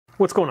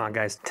What's going on,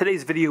 guys?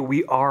 Today's video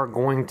we are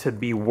going to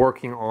be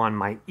working on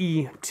my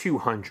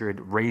E200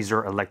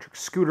 Razor electric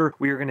scooter.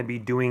 We are going to be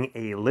doing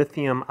a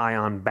lithium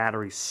ion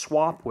battery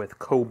swap with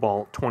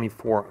cobalt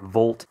 24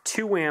 volt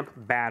 2 amp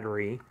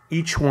battery.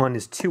 Each one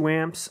is 2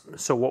 amps.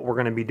 So what we're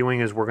going to be doing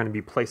is we're going to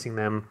be placing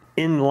them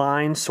in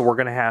line. So we're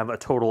going to have a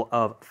total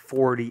of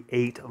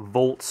 48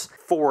 volts,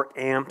 4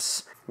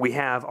 amps. We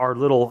have our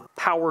little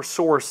power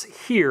source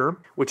here,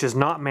 which is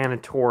not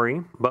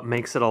mandatory, but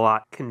makes it a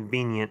lot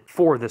convenient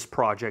for this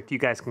project. You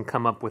guys can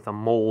come up with a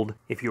mold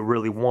if you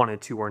really wanted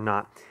to or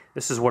not.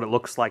 This is what it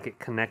looks like. It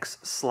connects,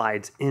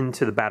 slides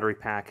into the battery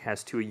pack,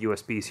 has 2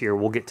 USBs here.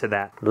 We'll get to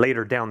that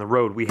later down the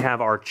road. We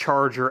have our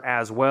charger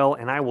as well,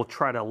 and I will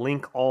try to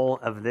link all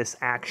of this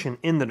action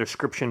in the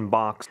description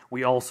box.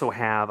 We also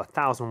have a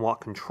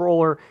 1000-watt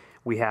controller.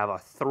 We have a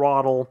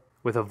throttle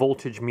with a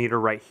voltage meter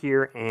right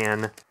here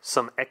and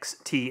some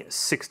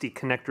XT60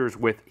 connectors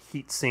with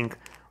heatsink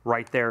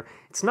right there.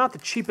 It's not the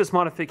cheapest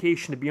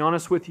modification, to be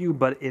honest with you,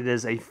 but it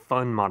is a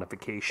fun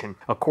modification.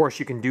 Of course,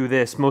 you can do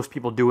this. Most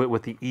people do it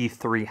with the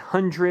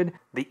E300.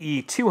 The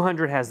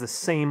E200 has the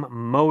same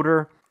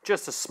motor,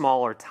 just a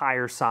smaller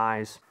tire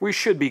size. We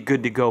should be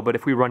good to go, but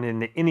if we run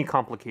into any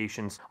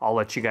complications, I'll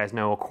let you guys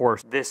know. Of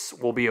course, this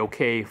will be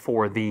okay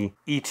for the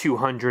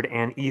E200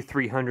 and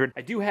E300.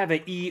 I do have a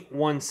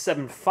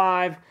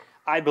E175.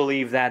 I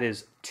believe that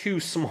is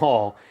too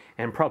small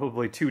and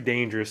probably too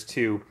dangerous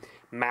to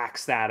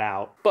max that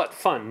out, but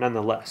fun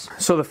nonetheless.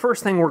 So the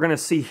first thing we're going to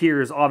see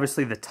here is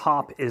obviously the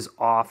top is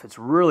off. It's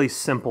really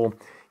simple.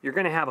 You're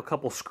going to have a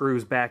couple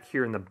screws back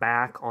here in the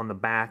back, on the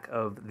back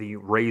of the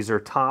Razor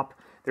top.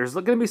 There's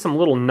going to be some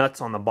little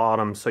nuts on the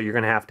bottom, so you're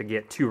going to have to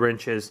get 2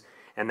 wrenches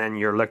and then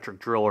your electric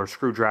drill or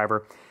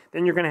screwdriver.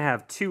 Then you're going to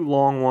have 2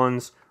 long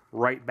ones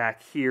right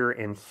back here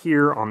and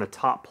here on the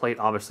top plate.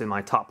 Obviously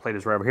my top plate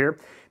is right over here.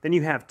 Then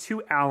you have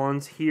 2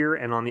 Allens here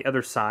and on the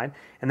other side,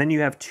 and then you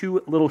have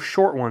 2 little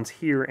short ones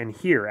here and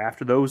here.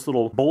 After those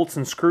little bolts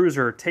and screws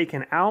are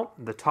taken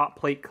out, the top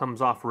plate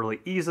comes off really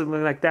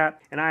easily like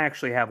that, and I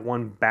actually have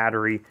 1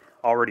 battery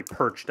already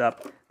perched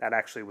up that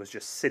actually was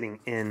just sitting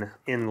in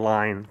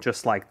line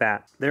just like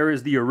that. There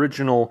is the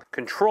original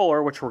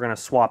controller, which we're going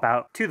to swap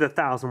out to the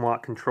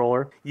 1000-watt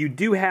controller. You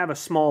do have a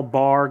small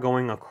bar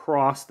going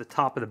across the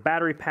top of the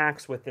battery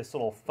packs with this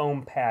little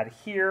foam pad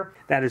here.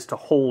 That is to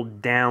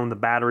hold down the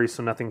battery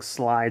so nothing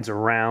slides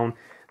around.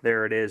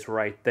 There it is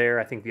right there.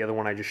 I think the other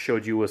one I just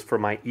showed you was for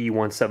my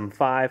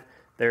E175.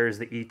 There's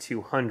the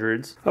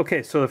E200s.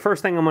 Okay, so the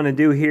first thing I'm going to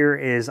do here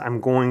is I'm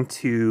going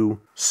to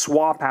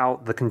swap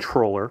out the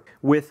controller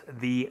with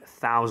the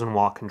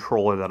 1000-watt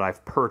controller that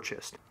I've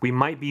purchased. We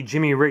might be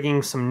jimmy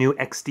rigging some new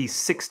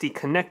XT60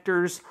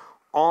 connectors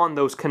on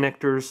those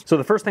connectors. So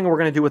the first thing we're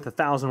going to do with the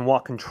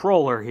 1000-watt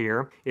controller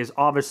here is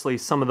obviously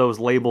some of those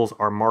labels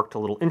are marked a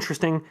little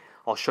interesting.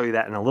 I'll show you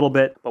that in a little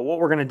bit. But what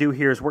we're going to do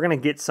here is we're going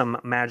to get some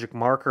magic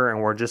marker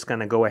and we're just going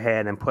to go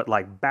ahead and put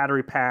like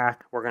battery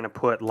pack. We're going to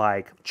put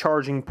like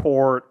charging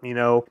port, you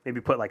know,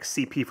 maybe put like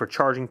CP for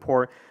charging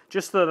port,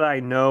 just so that I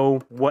know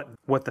what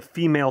the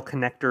female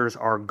connectors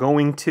are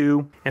going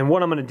to. And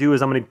what I'm going to do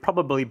is I'm going to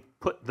probably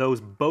put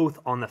those both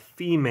on the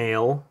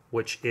female,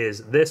 which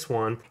is this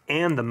one,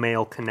 and the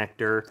male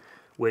connector,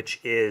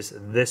 which is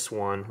this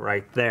one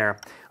right there.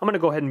 I'm going to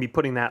go ahead and be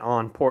putting that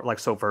on port like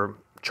so for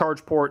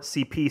charge port,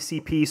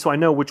 CP, so I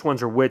know which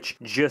ones are which,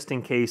 just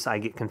in case I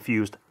get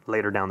confused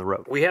later down the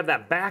road. We have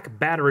that back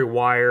battery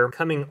wire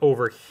coming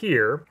over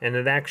here, and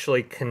it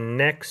actually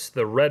connects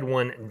the red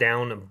one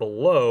down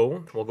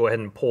below. We'll go ahead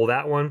and pull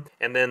that one,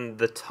 and then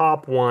the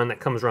top one that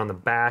comes around the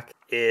back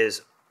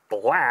is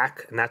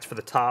black, and that's for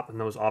the top, and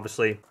those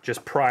obviously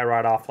just pry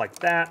right off like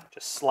that,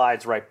 just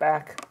slides right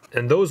back.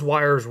 And those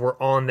wires were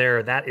on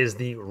there. That is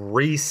the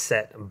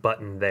reset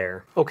button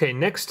there. Okay,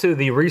 next to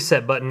the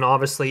reset button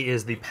obviously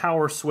is the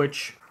power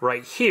switch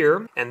right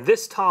here. And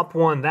this top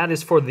one, that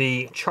is for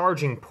the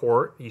charging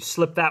port. You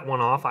slip that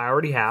one off, I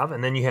already have.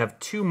 And then you have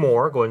 2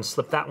 more. Go ahead and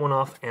slip that one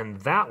off and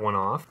that one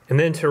off. And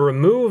then to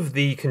remove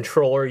the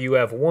controller, you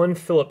have 1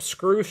 Phillips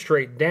screw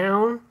straight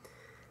down.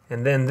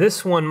 And then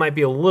this one might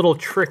be a little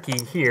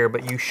tricky here,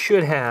 but you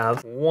should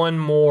have 1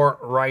 more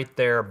right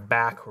there,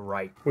 back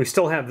right. We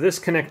still have this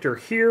connector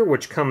here,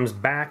 which comes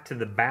back to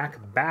the back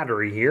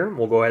battery here.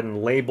 We'll go ahead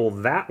and label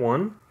that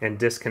one and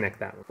disconnect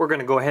that one. We're going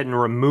to go ahead and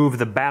remove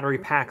the battery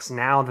packs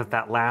now that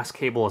that last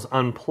cable is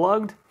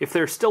unplugged. If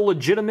they're still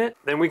legitimate,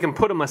 then we can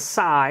put them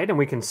aside and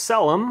we can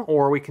sell them,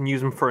 or we can use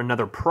them for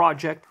another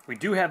project. We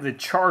do have the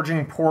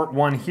charging port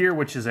one here,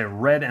 which is a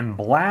red and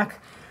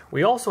black.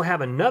 We also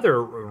have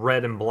another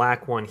red and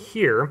black one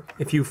here.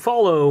 If you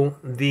follow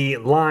the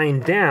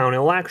line down,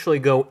 it'll actually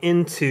go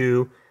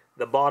into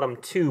the bottom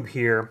tube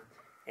here,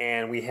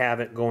 and we have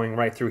it going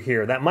right through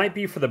here. That might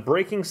be for the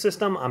braking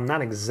system. I'm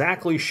not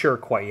exactly sure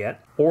quite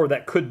yet, or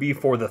that could be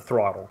for the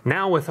throttle.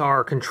 Now with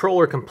our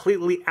controller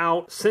completely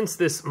out, since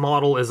this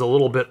model is a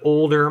little bit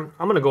older,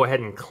 I'm gonna go ahead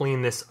and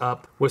clean this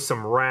up with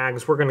some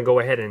rags. We're gonna go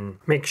ahead and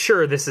make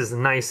sure this is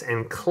nice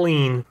and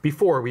clean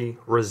before we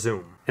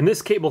resume. And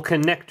this cable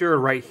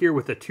connector right here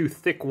with the two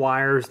thick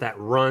wires that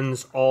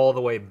runs all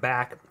the way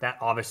back, that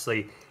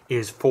obviously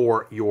is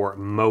for your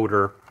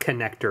motor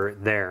connector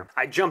there.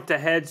 I jumped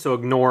ahead, so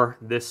ignore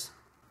this.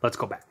 Let's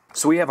go back.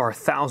 So we have our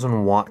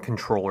 1000-watt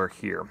controller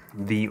here.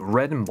 The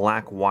red and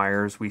black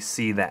wires we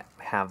see that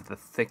have the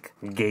thick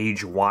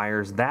gauge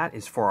wires, that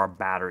is for our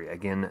battery.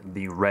 Again,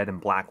 the red and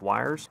black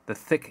wires. The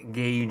thick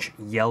gauge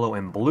yellow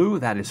and blue,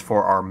 that is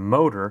for our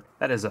motor.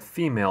 That is a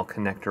female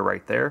connector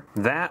right there.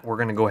 That we're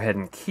gonna go ahead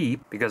and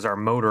keep because our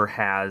motor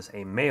has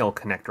a male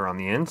connector on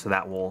the end, so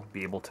that will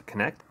be able to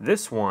connect.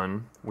 This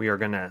one we are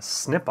gonna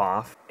snip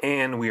off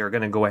and we are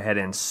gonna go ahead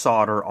and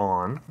solder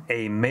on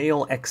a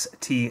male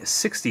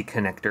XT60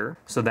 connector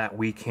so that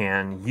we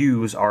can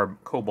use our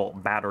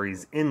cobalt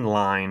batteries in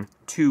line,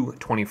 two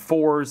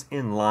 24s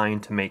in line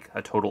to make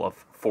a total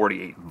of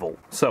 48 volt.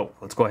 So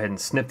let's go ahead and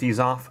snip these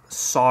off,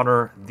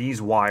 solder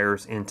these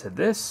wires into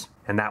this,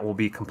 and that will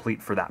be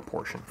complete for that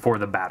portion, for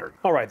the battery.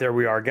 All right, there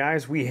we are,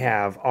 guys. We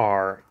have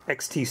our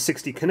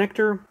XT60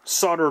 connector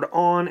soldered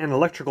on, and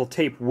electrical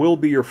tape will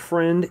be your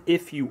friend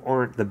if you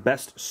aren't the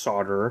best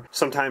solderer.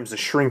 Sometimes the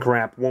shrink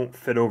wrap won't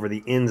fit over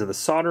the ends of the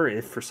solder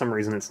if for some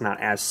reason it's not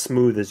as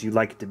smooth as you'd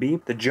like it to be.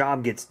 The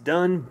job gets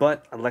done,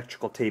 but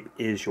electrical tape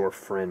is your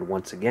friend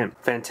once again.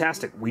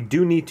 Fantastic. We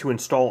do need to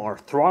install our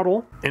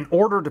throttle. In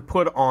order to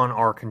put on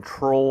our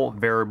control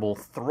variable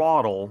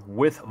throttle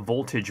with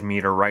voltage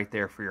meter right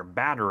there for your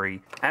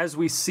battery, as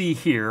we see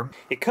here,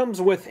 it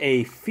comes with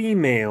a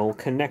female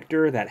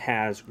connector that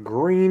has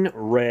green,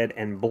 red,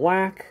 and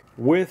black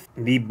with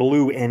the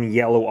blue and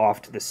yellow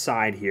off to the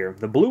side here.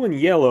 The blue and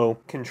yellow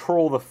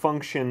control the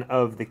function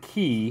of the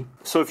key.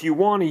 So if you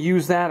want to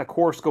use that, of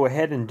course, go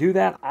ahead and do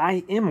that.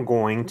 I am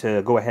going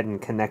to go ahead and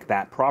connect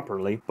that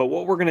properly. But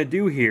what we're going to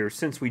do here,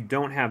 since we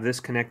don't have this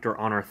connector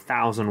on our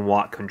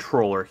 1000-watt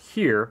controller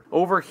here,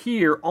 over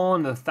here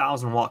on the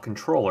 1000-watt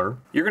controller,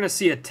 you're going to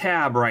see a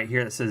tab right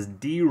here that says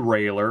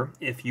derailleur.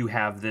 If you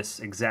have this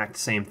exact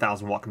same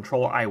 1000-watt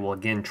controller, I will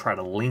again try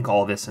to link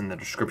all this in the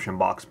description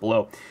box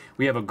below.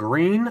 We have a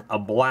green, a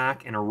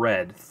black, and a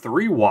red.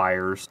 3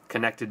 wires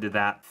connected to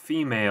that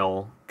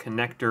female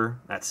connector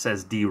that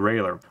says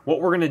derailleur.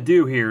 What we're going to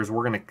do here is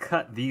we're going to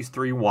cut these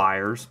 3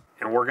 wires,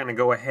 and we're going to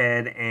go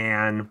ahead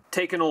and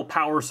take an old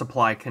power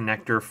supply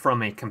connector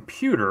from a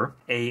computer,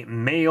 a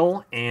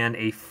male and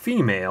a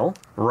female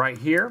right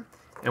here.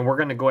 And we're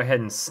going to go ahead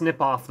and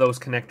snip off those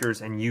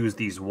connectors and use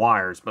these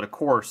wires. But of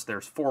course,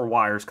 there's 4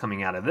 wires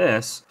coming out of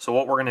this. So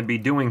what we're going to be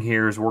doing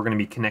here is we're going to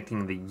be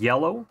connecting the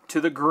yellow to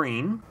the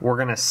green. We're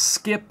going to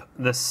skip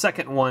the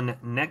second one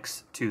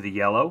next to the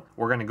yellow.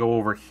 We're going to go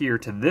over here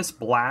to this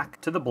black,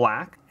 to the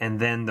black, and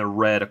then the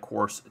red, of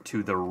course,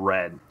 to the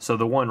red. So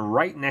the one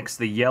right next to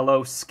the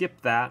yellow,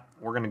 skip that.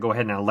 We're going to go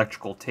ahead and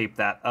electrical tape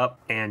that up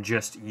and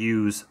just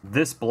use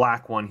this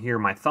black one here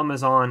my thumb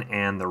is on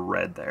and the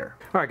red there.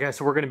 All right, guys,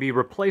 so we're going to be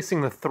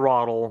replacing the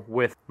throttle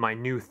with my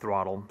new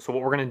throttle. So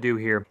what we're going to do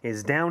here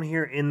is down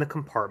here in the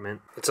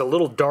compartment, it's a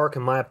little dark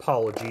and my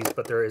apologies,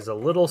 but there is a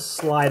little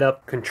slide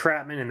up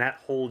contraption and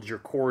that holds your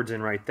cords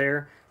in right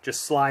there.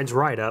 Just slides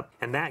right up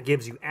and that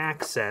gives you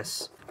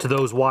access to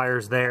those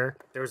wires there.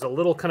 There's a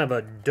little kind of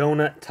a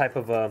donut type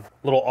of a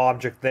little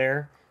object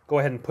there. Go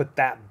ahead and put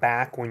that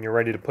back when you're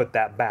ready to put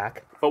that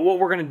back. But what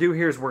we're going to do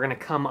here is we're going to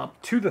come up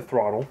to the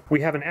throttle.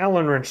 We have an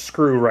Allen wrench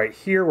screw right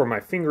here where my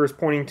finger is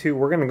pointing to.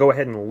 We're going to go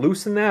ahead and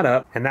loosen that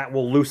up, and that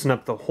will loosen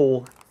up the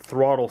whole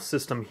throttle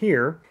system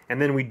here.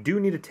 And then we do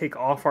need to take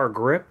off our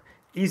grip.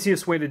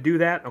 Easiest way to do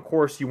that, of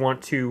course, you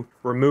want to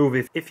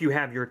remove, if you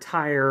have your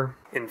tire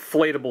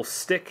inflatable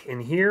stick in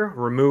here,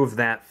 remove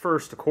that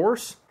first, of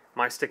course.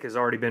 My stick has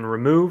already been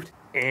removed.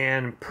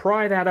 And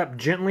pry that up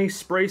gently,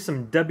 spray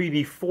some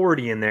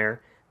WD-40 in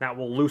there. That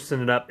will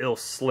loosen it up. It'll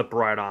slip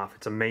right off.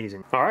 It's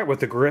amazing. All right, with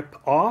the grip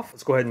off,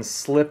 let's go ahead and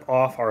slip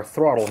off our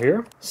throttle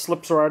here.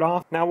 Slips right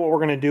off. Now what we're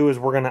going to do is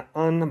we're going to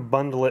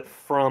unbundle it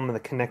from the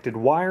connected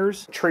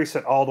wires, trace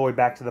it all the way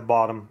back to the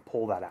bottom,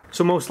 pull that out.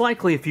 So most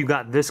likely if you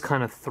got this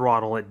kind of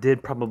throttle, it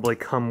did probably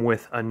come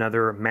with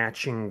another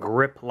matching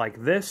grip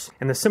like this.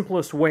 And the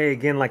simplest way,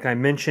 again, like I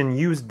mentioned,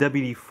 use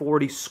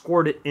WD-40,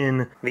 squirt it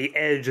in the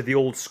edge of the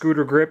old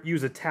scooter grip,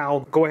 use a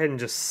towel, go ahead and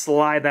just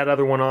slide that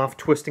other one off,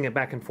 twisting it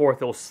back and forth.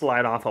 It'll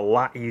slide off a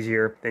lot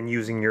easier than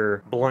using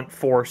your blunt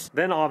force.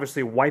 Then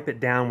obviously wipe it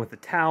down with the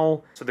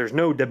towel so there's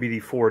no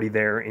WD-40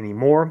 there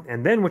anymore.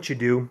 And then what you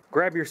do,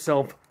 grab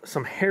yourself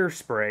some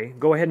hairspray.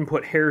 Go ahead and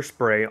put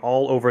hairspray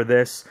all over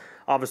this.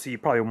 Obviously, you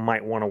probably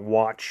might want to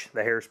watch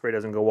the hairspray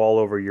doesn't go all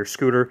over your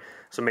scooter.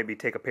 So maybe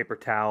take a paper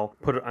towel,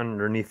 put it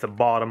underneath the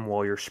bottom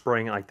while you're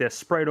spraying it like this.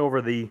 Spray it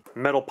over the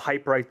metal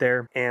pipe right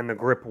there, and the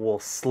grip will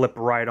slip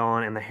right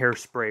on, and the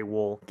hairspray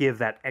will give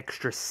that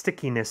extra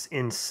stickiness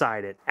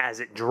inside it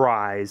as it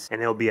dries,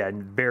 and it'll be a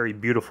very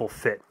beautiful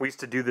fit. We used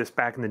to do this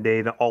back in the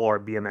day to all our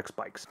BMX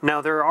bikes. Now,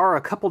 there are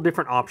a couple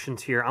different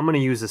options here. I'm going to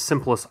use the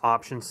simplest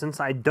option since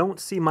I don't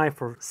see my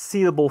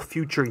foreseeable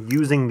future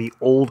using the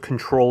old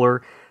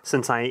controller,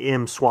 since I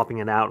am swapping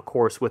it out, of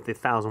course, with the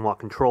 1000-watt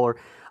controller.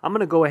 I'm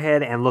going to go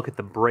ahead and look at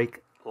the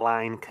brake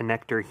line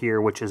connector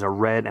here, which is a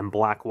red and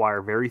black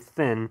wire, very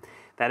thin,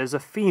 that is a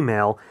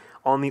female.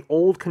 On the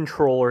old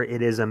controller,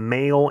 it is a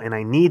male, and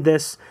I need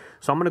this.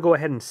 So I'm going to go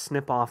ahead and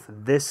snip off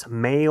this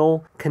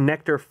male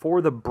connector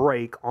for the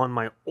brake on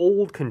my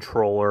old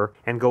controller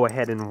and go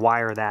ahead and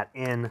wire that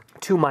in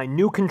to my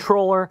new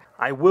controller.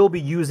 I will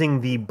be using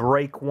the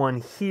brake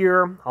one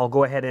here. I'll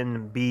go ahead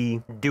and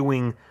be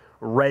doing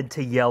red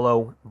to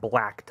yellow,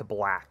 black to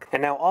black.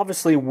 And now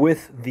obviously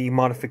with the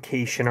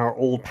modification, our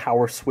old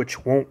power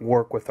switch won't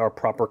work with our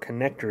proper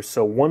connectors.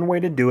 So one way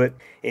to do it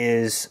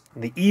is,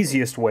 the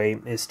easiest way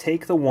is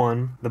take the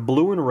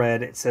blue and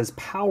red, it says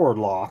power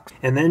lock,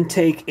 and then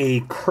take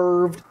a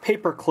curved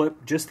paper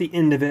clip, just the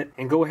end of it,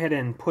 and go ahead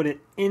and put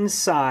it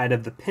inside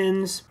of the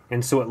pins.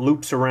 And so it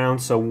loops around,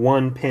 so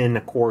one pin,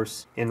 of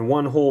course, in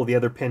one hole, the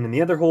other pin in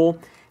the other hole.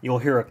 You'll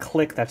hear a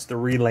click, that's the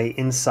relay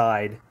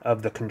inside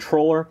of the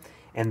controller.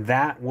 And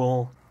that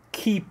will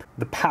keep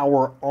the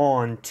power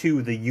on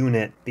to the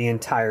unit the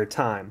entire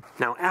time.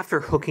 Now,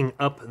 after hooking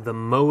up the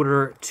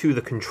motor to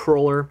the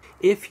controller,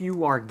 if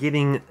you are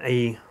getting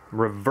a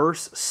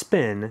reverse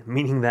spin,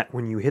 meaning that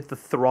when you hit the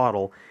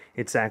throttle,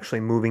 it's actually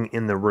moving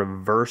in the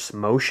reverse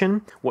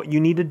motion, what you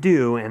need to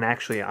do, and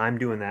actually I'm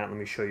doing that, let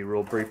me show you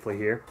real briefly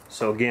here.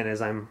 So again,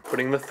 as I'm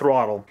putting the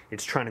throttle,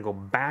 it's trying to go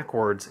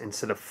backwards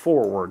instead of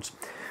forwards.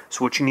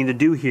 So what you need to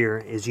do here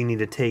is you need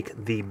to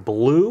take the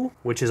blue,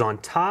 which is on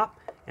top,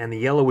 and the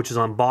yellow, which is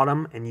on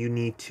bottom, and you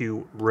need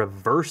to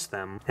reverse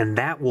them, and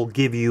that will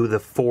give you the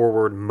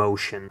forward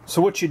motion.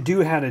 So what you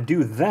do, how to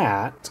do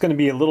that, it's going to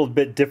be a little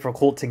bit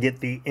difficult to get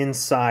the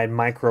inside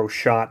micro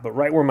shot, but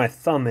right where my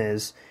thumb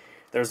is,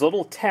 there's a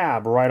little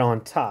tab right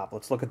on top.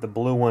 Let's look at the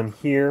blue one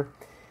here.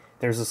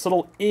 There's this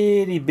little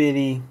itty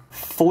bitty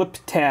flip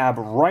tab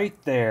right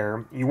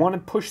there. You want to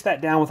push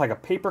that down with like a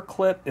paper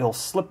clip, it'll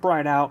slip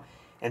right out,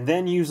 and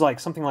then use like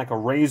something like a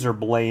razor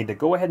blade to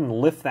go ahead and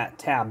lift that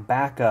tab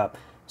back up,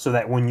 so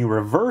that when you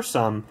reverse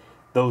them,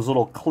 those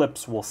little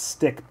clips will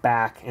stick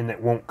back and it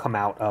won't come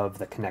out of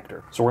the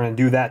connector. So we're going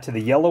to do that to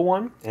the yellow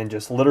one and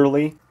just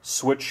literally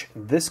switch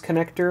this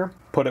connector,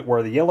 put it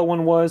where the yellow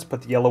one was,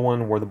 put the yellow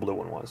one where the blue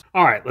one was.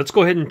 All right, let's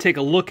go ahead and take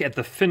a look at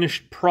the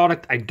finished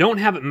product. I don't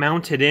have it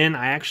mounted in.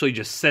 I actually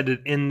just set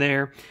it in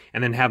there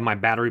and then have my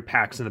battery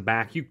packs in the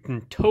back. You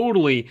can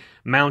totally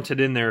mount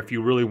it in there if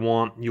you really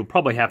want. You'll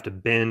probably have to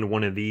bend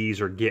one of these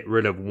or get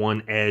rid of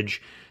one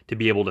edge to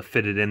be able to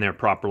fit it in there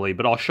properly,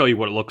 but I'll show you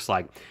what it looks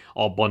like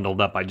all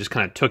bundled up. I just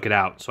kind of took it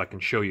out so I can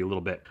show you a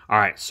little bit. All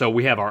right, so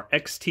we have our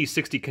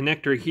XT60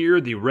 connector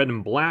here, the red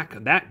and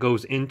black. That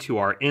goes into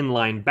our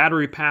inline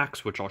battery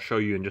packs, which I'll show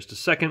you in just a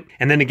second.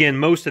 And then again,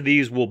 most of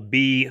these will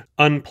be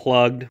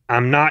unplugged.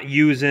 I'm not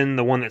using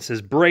the one that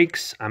says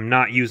brakes. I'm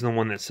not using the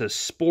one that says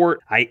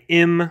sport. I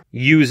am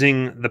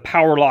using the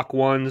power lock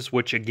ones,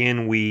 which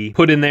again, we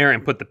put in there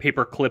and put the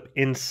paper clip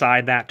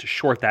inside that to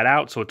short that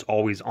out so it's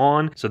always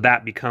on. So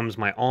that becomes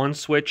my on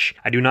switch.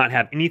 I do not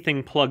have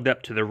anything plugged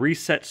up to the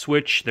reset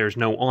switch. There's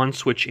no on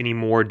switch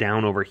anymore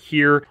down over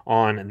here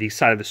on the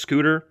side of the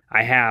scooter.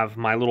 I have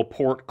my little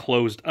port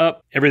closed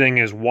up. Everything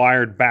is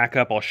wired back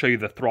up. I'll show you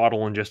the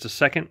throttle in just a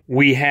second.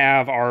 We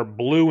have our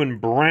blue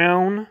and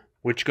brown,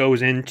 which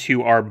goes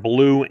into our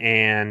blue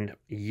and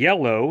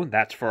yellow.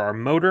 That's for our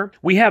motor.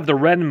 We have the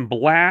red and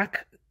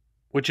black,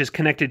 which is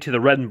connected to the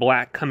red and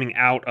black coming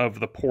out of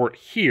the port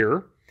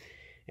here,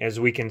 as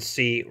we can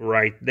see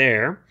right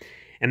there.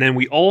 And then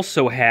we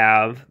also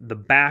have the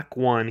back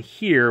one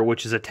here,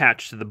 which is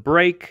attached to the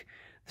brake.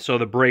 So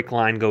the brake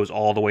line goes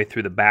all the way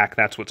through the back.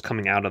 That's what's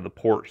coming out of the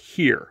port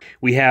here.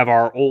 We have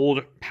our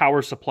old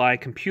power supply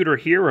computer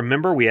here.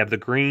 Remember, we have the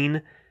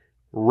green,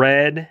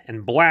 red,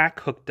 and black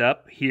hooked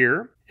up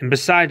here. And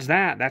besides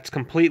that, that's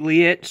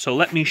completely it. So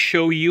let me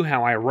show you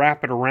how I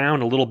wrap it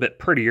around a little bit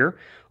prettier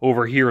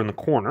over here in the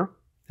corner.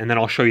 And then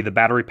I'll show you the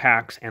battery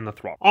packs and the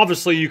throttle.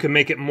 Obviously, you can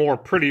make it more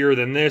prettier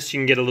than this. You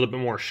can get a little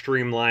bit more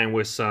streamlined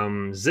with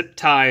some zip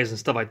ties and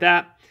stuff like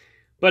that.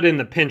 But in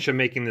the pinch of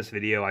making this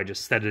video, I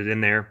just set it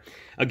in there.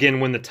 Again,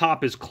 when the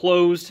top is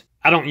closed,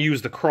 I don't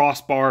use the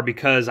crossbar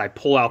because I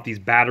pull out these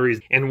batteries.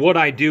 And what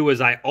I do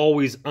is I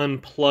always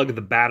unplug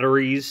the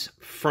batteries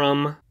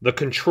from the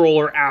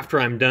controller after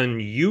I'm done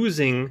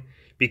using,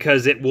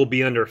 because it will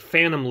be under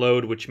phantom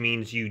load, which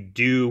means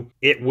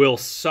it will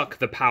suck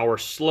the power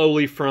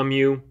slowly from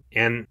you,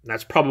 and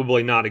that's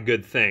probably not a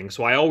good thing.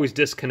 So I always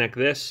disconnect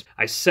this.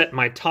 I set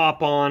my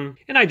top on,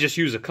 and I just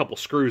use a couple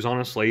screws,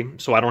 honestly,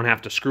 so I don't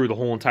have to screw the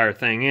whole entire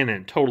thing in,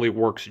 and it totally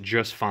works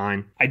just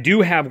fine. I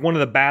do have one of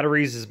the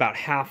batteries is about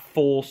half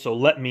full, so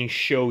let me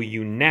show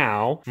you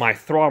now my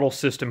throttle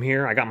system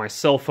here. I got my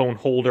cell phone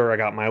holder. I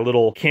got my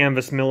little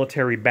canvas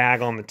military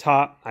bag on the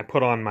top. I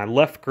put on my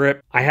left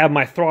grip. I have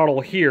my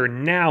throttle here.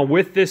 Now,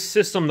 with this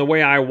system, the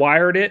way I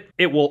wired it,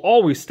 it will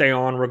always stay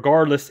on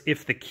regardless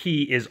if the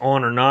key is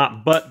on or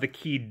not, but the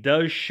key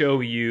does show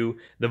you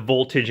the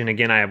voltage. And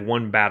again, I have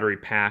one battery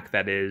pack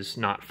that is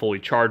not fully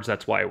charged.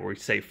 That's why we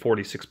say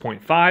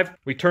 46.5.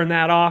 We turn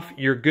that off,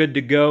 you're good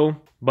to go,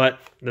 but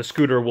the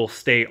scooter will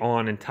stay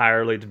on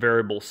entirely. It's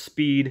variable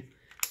speed.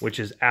 which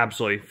is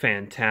absolutely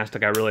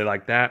fantastic. I really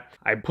like that.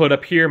 I put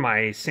up here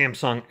my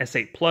Samsung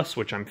S8 Plus,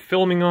 which I'm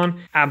filming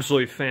on.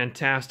 Absolutely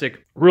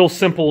fantastic. Real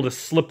simple to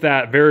slip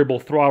that variable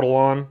throttle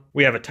on.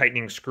 We have a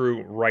tightening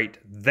screw right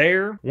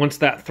there. Once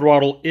that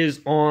throttle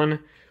is on,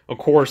 of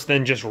course,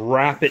 then just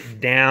wrap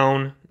it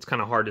down. It's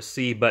kind of hard to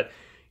see, but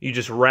you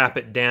just wrap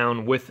it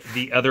down with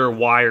the other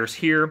wires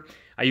here.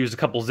 I used a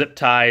couple zip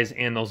ties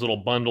and those little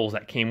bundles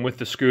that came with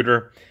the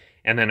scooter.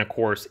 And then, of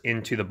course,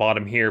 into the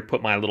bottom here,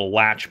 put my little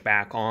latch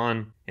back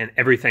on, and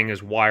everything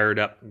is wired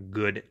up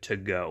good to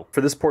go. For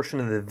this portion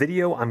of the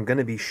video, I'm going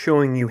to be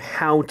showing you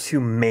how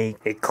to make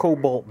a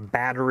Cobalt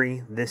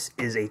battery. This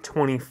is a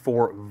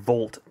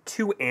 24-volt,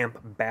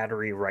 2-amp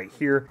battery right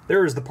here.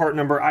 There is the part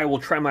number. I will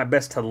try my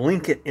best to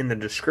link it in the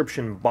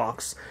description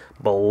box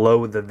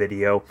below the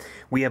video.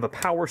 We have a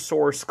power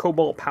source,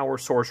 Cobalt power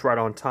source right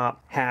on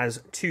top.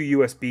 Has 2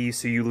 USBs,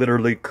 so you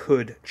literally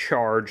could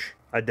charge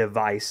a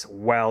device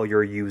while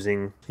you're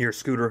using your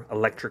scooter,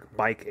 electric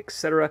bike,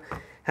 etc.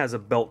 Has a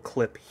belt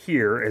clip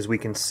here, as we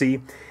can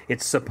see.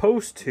 It's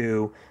supposed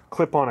to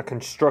clip on a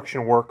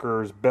construction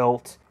worker's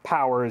belt,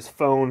 power his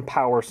phone,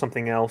 power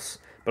something else,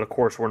 but of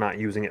course we're not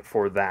using it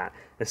for that.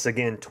 This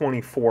again,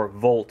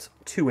 24-volt,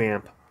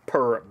 2-amp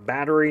per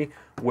battery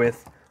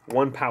with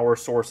one power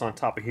source on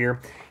top of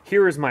here.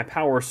 Here is my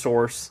power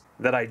source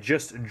that I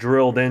just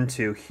drilled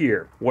into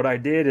here. What I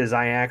did is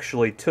I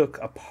actually took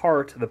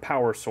apart the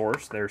power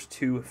source. There's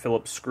 2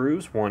 Phillips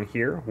screws, one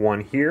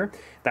here,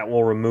 that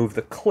will remove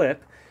the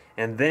clip.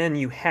 And then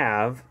you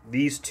have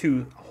these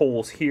 2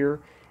 holes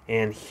here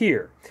and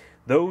here.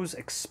 Those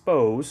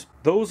expose.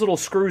 Those little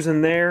screws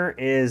in there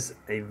is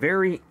a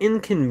very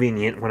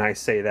inconvenient when I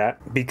say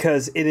that,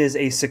 because it is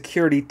a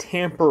security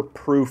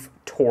tamper-proof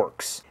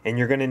Torx, and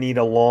you're going to need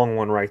a long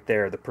one right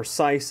there. The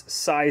precise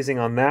sizing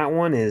on that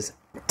one is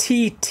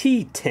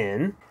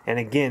TT10, and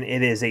again,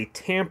 it is a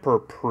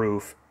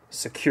tamper-proof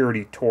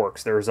security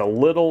Torx. There's a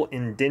little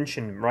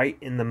indentation right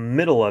in the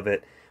middle of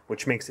it,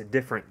 which makes it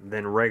different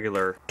than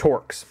regular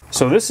Torx.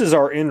 So this is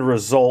our end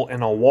result,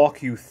 and I'll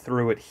walk you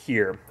through it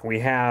here. We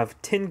have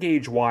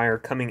 10-gauge wire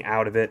coming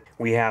out of it.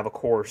 We have, of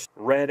course,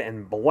 red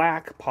and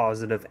black,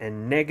 positive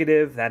and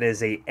negative. That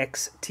is a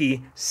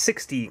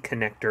XT60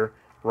 connector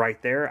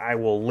right there. I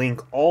will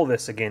link all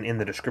this again in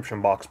the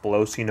description box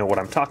below so you know what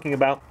I'm talking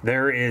about.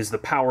 There is the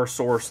power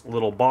source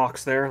little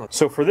box there.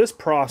 So for this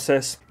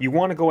process, you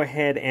want to go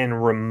ahead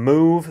and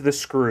remove the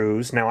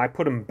screws. Now I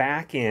put them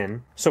back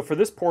in. So for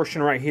this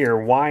portion right here,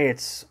 why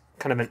it's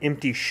kind of an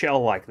empty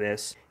shell like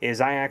this is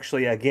I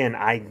actually, again,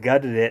 I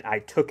gutted it. I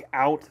took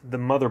out the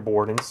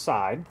motherboard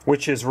inside,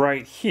 which is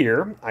right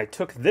here. I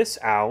took this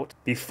out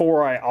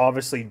before I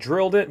obviously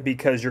drilled it,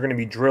 because you're going to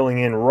be drilling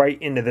in right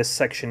into this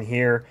section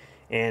here.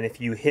 And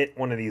if you hit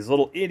one of these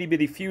little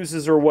itty-bitty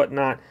fuses or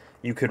whatnot,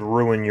 you could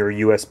ruin your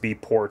USB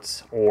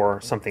ports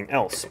or something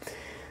else.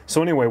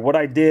 So anyway, what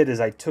I did is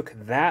I took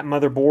that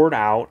motherboard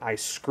out, I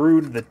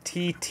screwed the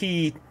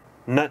TT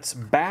nuts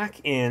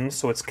back in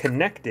so it's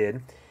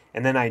connected,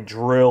 and then I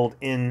drilled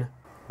in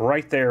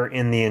right there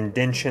in the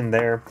indentation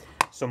there,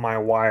 so my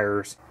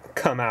wires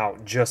come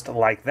out just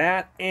like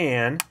that,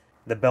 and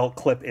the belt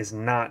clip is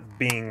not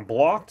being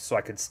blocked, so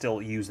I could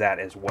still use that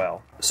as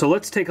well. So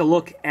let's take a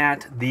look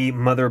at the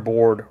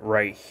motherboard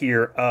right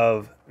here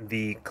of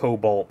the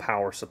Cobalt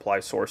power supply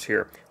source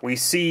here. We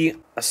see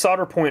a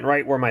solder point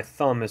right where my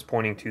thumb is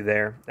pointing to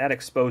there. That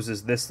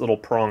exposes this little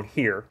prong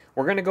here.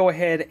 We're going to go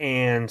ahead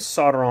and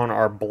solder on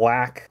our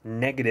black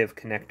negative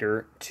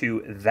connector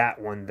to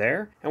that one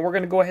there. And we're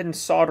going to go ahead and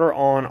solder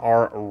on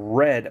our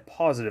red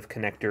positive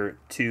connector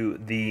to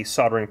the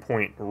soldering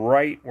point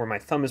right where my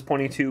thumb is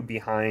pointing to,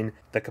 behind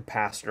the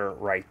capacitor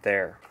right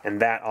there. And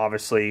that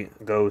obviously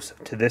goes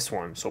to this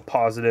one. So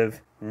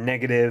positive,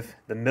 negative,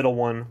 the middle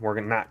one we're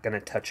not going to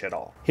touch at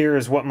all. Here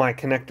is what my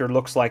connector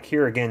looks like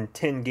here. Again,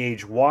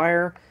 10-gauge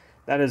wire.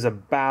 That is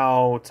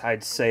about,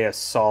 I'd say, a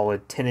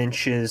solid 10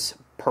 inches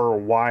per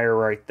wire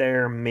right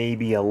there,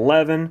 maybe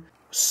 11.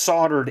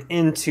 Soldered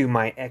into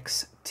my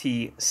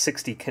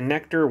XT60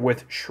 connector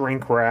with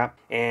shrink wrap.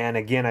 And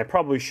again, I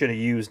probably should have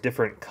used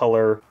different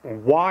color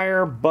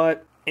wire,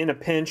 but in a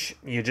pinch,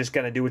 you just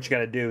got to do what you got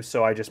to do.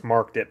 So I just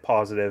marked it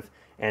positive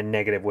and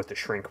negative with the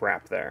shrink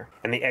wrap there.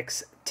 And the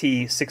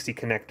XT60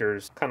 connector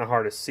is kind of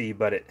hard to see,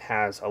 but it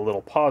has a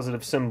little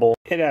positive symbol.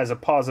 It has a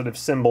positive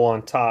symbol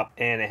on top,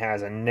 and it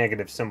has a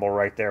negative symbol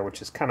right there,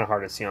 which is kind of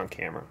hard to see on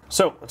camera.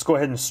 So let's go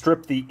ahead and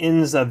strip the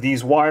ends of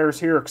these wires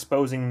here,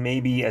 exposing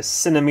maybe a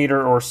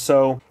centimeter or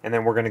so, and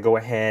then we're going to go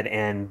ahead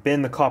and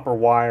bend the copper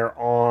wire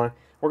on.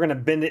 We're going to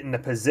bend it into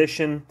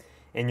position,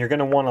 and you're going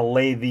to want to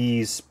lay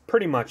these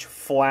pretty much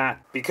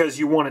flat because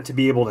you want it to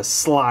be able to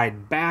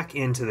slide back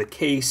into the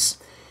case.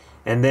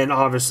 And then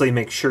obviously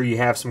make sure you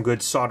have some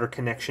good solder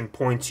connection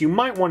points. You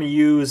might want to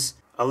use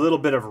a little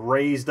bit of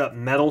raised up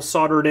metal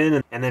soldered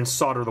in, and then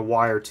solder the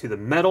wire to the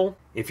metal.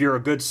 If you're a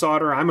good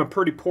solderer, I'm a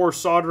pretty poor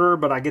solderer,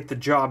 but I get the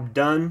job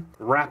done.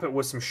 Wrap it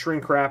with some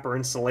shrink wrap or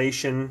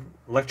insulation,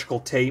 electrical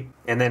tape,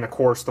 and then of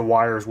course the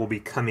wires will be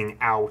coming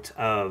out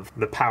of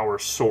the power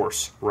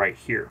source right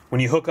here.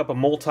 When you hook up a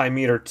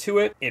multimeter to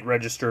it, it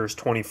registers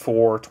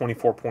 24,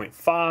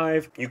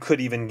 24.5. You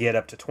could even get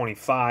up to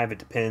 25. It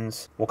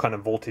depends what kind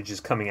of voltage is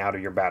coming out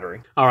of your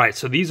battery. All right,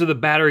 so these are the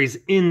batteries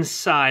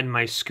inside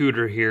my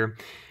scooter here.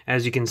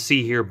 As you can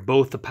see here,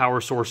 both the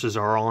power sources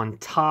are on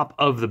top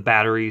of the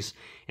batteries,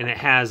 and it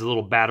has a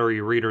little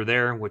battery reader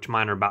there, which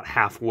mine are about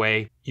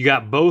halfway. You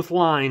got both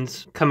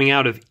lines coming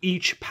out of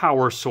each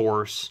power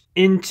source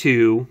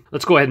into,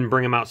 let's go ahead and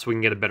bring them out so we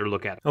can get a better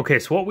look at it. Okay,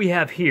 so what we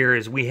have here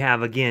is we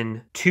have,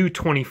 again, two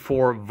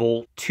 24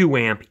 volt, 2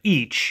 amp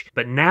each,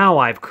 but now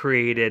I've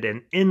created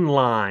an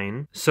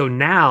inline. So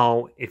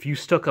now, if you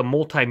stuck a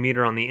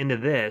multimeter on the end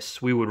of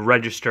this, we would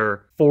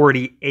register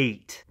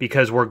 48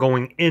 because we're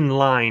going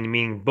inline,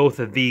 meaning both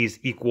of these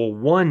equal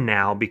 1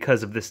 now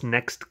because of this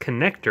next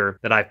connector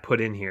that I've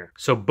put in here.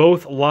 So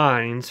both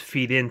lines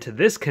feed into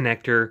this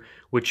connector,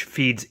 which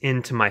feeds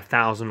into my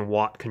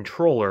 1000-watt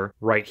controller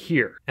right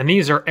here. And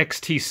these are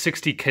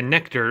XT60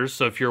 connectors,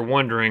 so if you're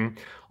wondering,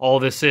 all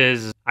this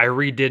is, I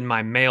redid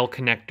my male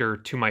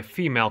connector to my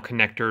female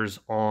connectors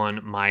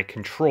on my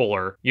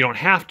controller. You don't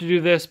have to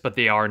do this, but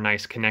they are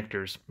nice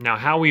connectors. Now,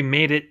 how we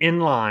made it in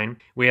line,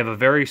 we have a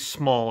very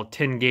small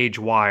 10-gauge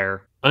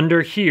wire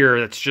under here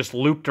that's just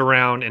looped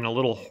around in a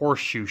little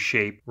horseshoe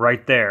shape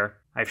right there.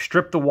 I've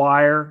stripped the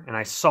wire and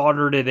I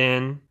soldered it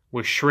in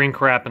with shrink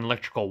wrap and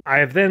electrical. I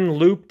have then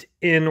looped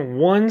in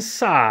one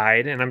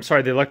side, and I'm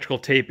sorry, the electrical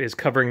tape is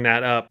covering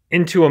that up,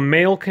 into a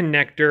male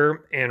connector,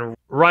 and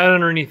right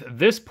underneath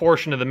this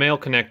portion of the male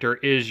connector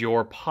is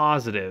your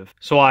positive.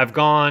 So I've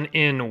gone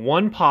in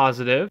one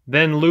positive,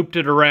 then looped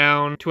it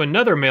around to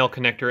another male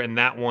connector, and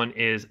that one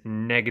is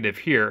negative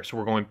here. So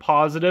we're going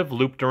positive,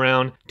 looped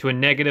around to a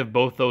negative.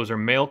 Both those are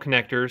male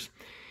connectors.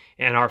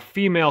 And our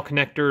female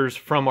connectors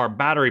from our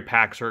battery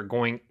packs are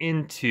going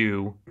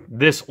into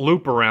this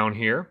loop around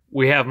here.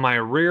 We have my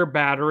rear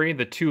battery.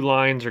 The two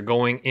lines are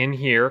going in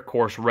here. Of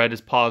course, red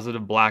is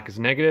positive, black is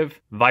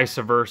negative, vice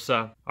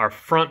versa. Our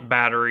front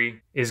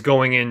battery is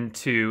going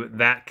into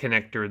that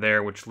connector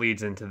there, which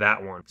leads into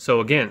that one. So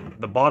again,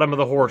 the bottom of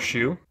the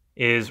horseshoe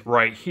is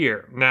right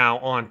here. Now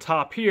on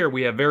top here,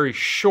 we have very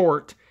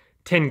short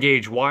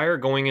 10-gauge wire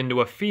going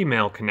into a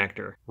female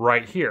connector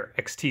right here.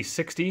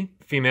 XT60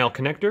 female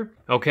connector.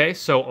 Okay,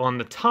 so on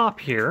the top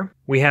here,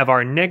 we have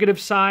our negative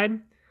side.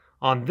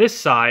 On this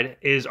side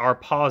is our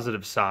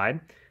positive side.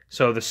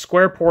 So the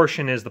square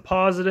portion is the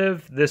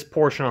positive. This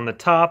portion on the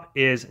top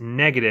is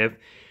negative.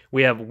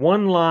 We have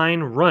one line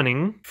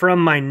running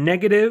from my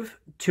negative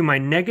to my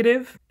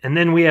negative, and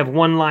then we have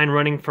one line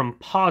running from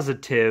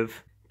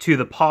positive to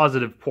the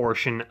positive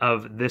portion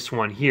of this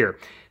one here.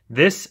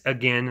 This,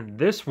 again,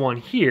 this one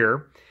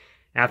here,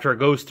 after it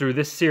goes through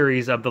this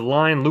series of the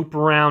line loop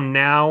around,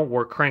 now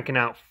we're cranking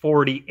out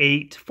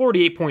 48,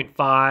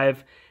 48.5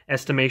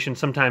 estimation.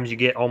 Sometimes you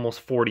get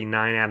almost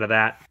 49 out of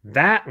that.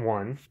 That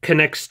one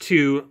connects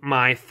to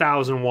my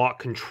 1000-watt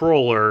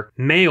controller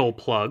male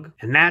plug,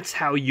 and that's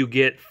how you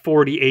get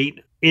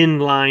 48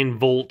 inline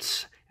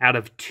volts out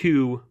of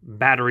two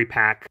battery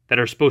pack that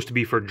are supposed to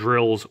be for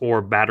drills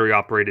or battery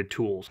operated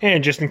tools.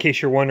 And just in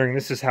case you're wondering,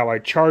 this is how I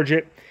charge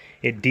it.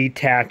 It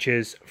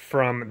detaches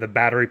from the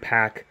battery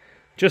pack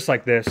just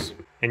like this,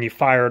 and you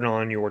fire it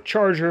on your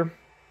charger.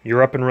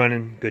 You're up and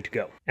running, good to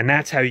go. And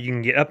that's how you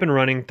can get up and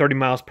running 30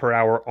 miles per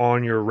hour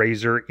on your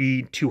Razer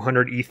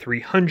E200,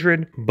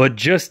 E300. But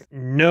just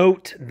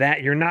note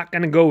that you're not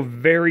going to go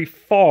very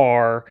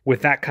far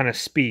with that kind of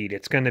speed.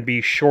 It's going to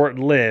be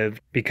short-lived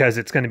because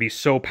it's going to be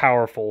so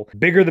powerful. The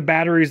bigger the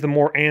batteries, the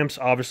more amps,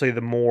 obviously the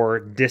more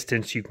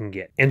distance you can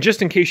get. And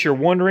just in case you're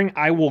wondering,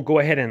 I will go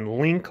ahead and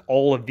link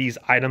all of these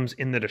items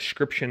in the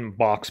description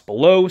box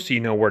below so you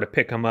know where to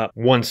pick them up.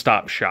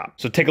 One-stop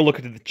shop. So take a look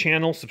at the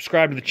channel,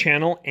 subscribe to the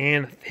channel,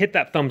 and hit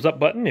that thumbs up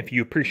button if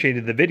you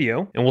appreciated the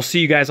video, and we'll see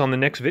you guys on the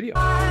next video.